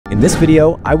this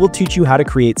video, I will teach you how to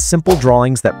create simple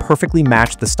drawings that perfectly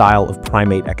match the style of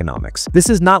Primate Economics. This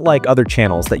is not like other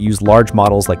channels that use large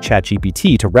models like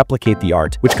ChatGPT to replicate the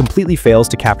art, which completely fails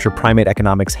to capture Primate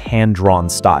Economics' hand-drawn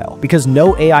style. Because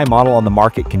no AI model on the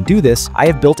market can do this, I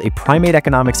have built a Primate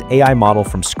Economics AI model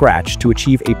from scratch to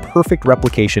achieve a perfect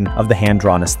replication of the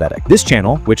hand-drawn aesthetic. This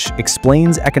channel, which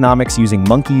explains economics using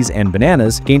monkeys and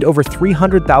bananas, gained over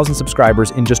 300,000 subscribers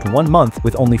in just 1 month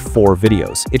with only 4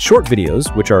 videos. Its short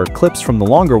videos, which are clips from the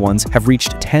longer ones, have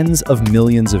reached tens of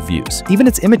millions of views. Even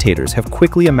its imitators have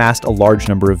quickly amassed a large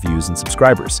number of views and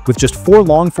subscribers. With just 4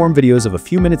 long-form videos of a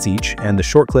few minutes each and the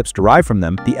short clips derived from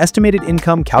them, the estimated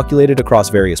income calculated across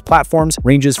various platforms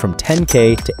ranges from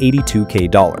 $10K to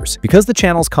 $82K. Because the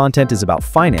channel's content is about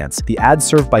finance, the ads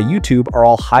served by YouTube are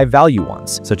all high-value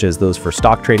ones, such as those for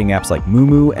stock trading apps like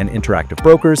Moomoo and interactive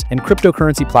brokers, and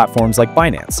cryptocurrency platforms like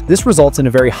Binance. This results in a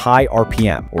very high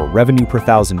RPM, or revenue per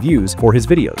thousand views, for his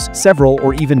videos, several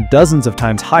or even dozens of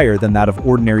times higher than that of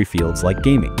ordinary fields like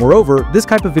gaming. Moreover, this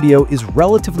type of video is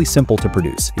relatively simple to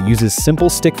produce. It uses simple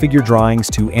stick figure drawings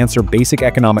to answer basic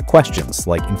economic questions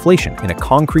like inflation in a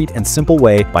concrete and simple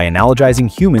way by analogizing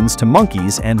humans to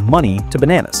monkeys and money to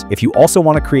bananas. If you also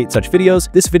want to create such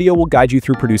videos, this video will guide you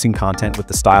through producing content with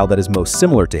the style that is most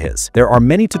similar to his. There are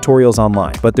many tutorials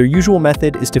online, but their usual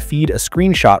method is to feed a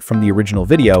screenshot from the original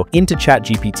video into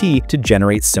ChatGPT to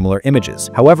generate similar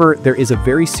images. However, there is a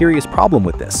very serious problem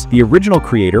with this. The original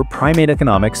creator, Primate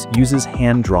Economics, uses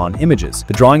hand-drawn images.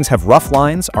 The drawings have rough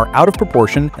lines, are out of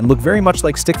proportion, and look very much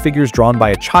like stick figures drawn by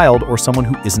a child or someone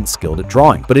who isn't skilled at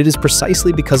drawing. But it is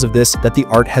precisely because of this that the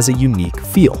art has a unique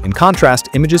feel. In contrast,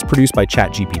 images produced by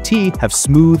ChatGPT have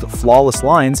smooth, flawless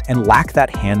lines and lack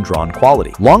that hand-drawn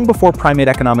quality. Long before Primate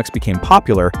Economics became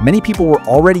popular, many people were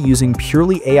already using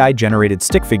purely AI-generated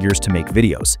stick figures to make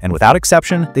videos, and without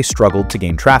exception, they struggled to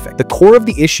gain traffic. The core of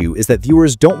the issue is that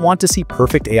viewers don't want to see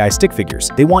perfect AI stick figures.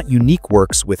 They want unique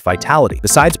works with vitality.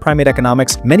 Besides Primate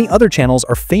Economics, many other channels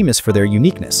are famous for their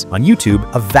uniqueness. On YouTube,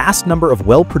 a vast number of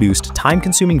well-produced,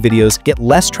 time-consuming videos get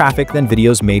less traffic than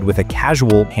videos made with a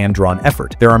casual, hand-drawn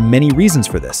effort. There are many reasons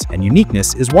for this, and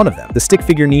uniqueness is one of them. The stick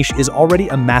figure niche is already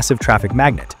a massive traffic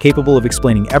magnet, capable of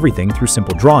explaining everything through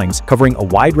simple drawings, covering a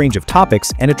wide range of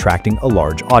topics and attracting a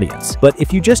large audience. But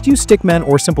if you just use stickmen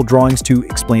or simple drawings to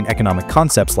explain economic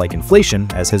concepts like inflation,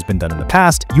 as has been done in the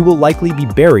past, you will likely be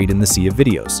buried in the sea of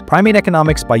videos. Primate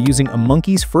Economics, by using a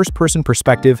monkey's first-person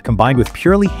perspective combined with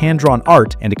purely hand-drawn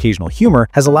art and occasional humor,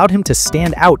 has allowed him to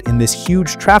stand out in this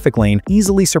huge traffic lane,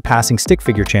 easily surpassing stick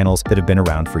figure channels that have been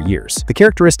around for years. The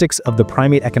characteristics of the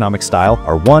Primate Economics style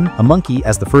are 1. A monkey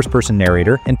as the first-person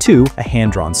narrator, and 2. A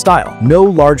hand-drawn style. No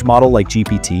large model like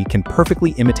GPT can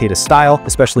perfectly imitate a style,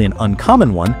 especially an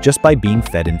uncommon one, just by being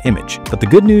fed an image. But the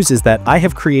good news is that I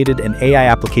have created an AI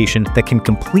application that can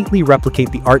completely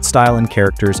replicate the art style and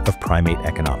characters of Primate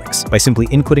Economics. By simply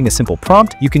inputting a simple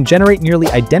prompt, you can generate nearly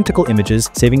identical images,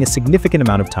 saving a significant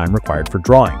amount of time required for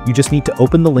drawing. You just need to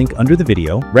open the link under the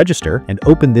video, register, and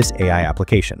open this AI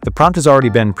application. The prompt has already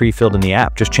been pre-filled in the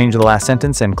app. Just change the last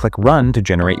sentence and click Run to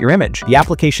generate your image. The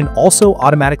application also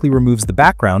automatically removes the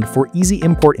background for easy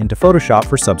import into Photoshop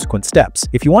for subsequent steps.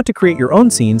 If you want to create your own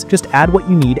scenes, just add what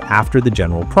you need after the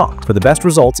general prompt. For the best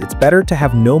results, it's better to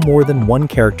have no more than 1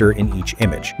 character in each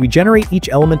image. We generate each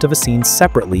element of a scene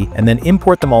separately and then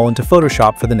import them all into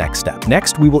Photoshop for the next step.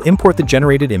 Next, we will import the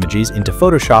generated images into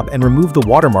Photoshop and remove the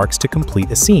watermarks to complete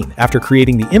a scene. After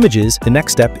creating the images, the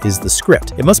next step is the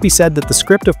script. It must be said that the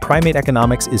script of Primate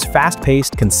Economics is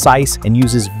fast-paced, concise, and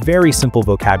uses very simple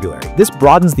vocabulary. This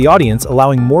broadens the audience,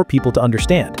 allowing more people to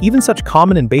understand. Even such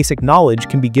common and basic knowledge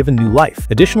can be given new life.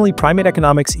 Additionally, Primate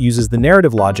Economics uses the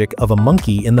narrative logic of a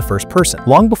monkey in the first person.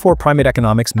 Long before Primate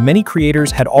Economics, many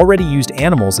creators had already used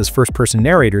animals as first-person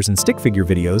narrators in stick figure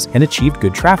videos and achieved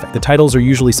good traffic. The titles are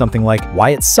usually something like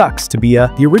Why It Sucks to Be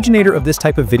a... The originator of this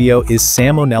type of video is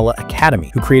Salmonella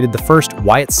Academy, who created the first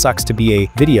Why It Sucks to Be a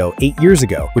video 8 years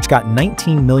ago, which got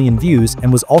 19 million views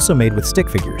and was also made with stick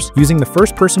figures. Using the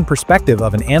first-person perspective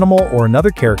of an animal or another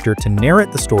character to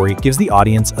narrate the story gives the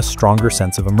audience a stronger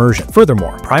sense of immersion.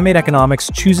 Furthermore, Primate Economics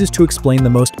chooses to explain the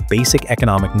most basic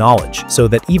economic knowledge so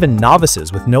that even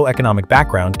novices with no economic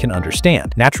background can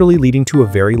understand, naturally leading to a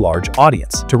very large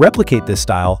audience. To replicate this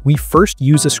style, we first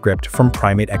use a script from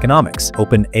Primate Economics.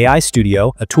 Open AI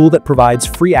Studio, a tool that provides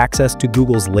free access to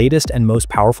Google's latest and most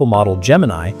powerful model,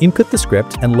 Gemini. Input the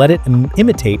script and let it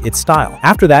imitate its style.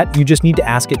 After that, you just need to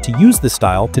ask it to use the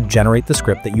style to generate the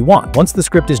script that you want. Once the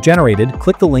script is generated,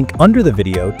 click the link under the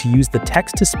video to use the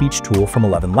text-to-speech tool from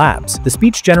 11 Labs. The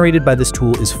speech generated by this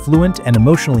tool is fluent and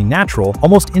emotionally natural,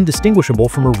 almost indistinguishable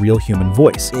from a real human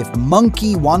voice. If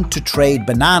monkey want to trade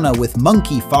banana with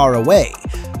monkey far away,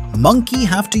 Monkey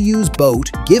have to use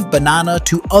boat, give banana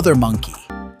to other monkey.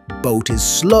 Boat is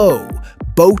slow.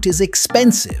 Boat is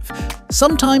expensive.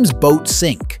 Sometimes boat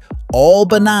sink. All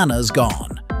bananas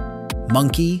gone.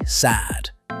 Monkey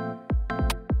sad.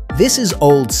 This is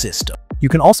old system. You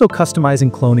can also customize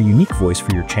and clone a unique voice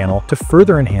for your channel to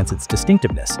further enhance its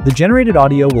distinctiveness. The generated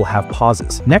audio will have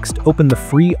pauses. Next, open the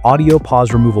free audio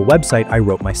pause removal website I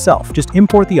wrote myself. Just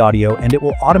import the audio and it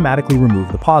will automatically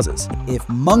remove the pauses. If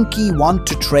monkey want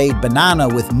to trade banana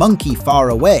with monkey far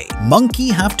away, monkey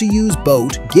have to use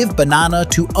boat, give banana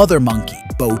to other monkey.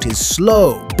 Boat is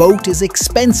slow. Boat is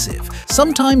expensive.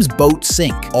 Sometimes boat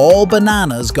sink. All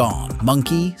bananas gone.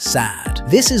 Monkey sad.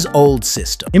 This is old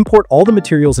system. Import all the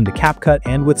materials into CapCut,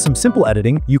 and with some simple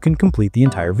editing, you can complete the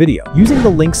entire video. Using the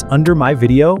links under my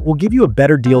video will give you a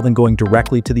better deal than going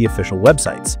directly to the official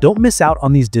websites. Don't miss out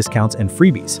on these discounts and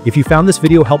freebies. If you found this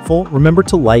video helpful, remember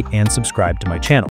to like and subscribe to my channel.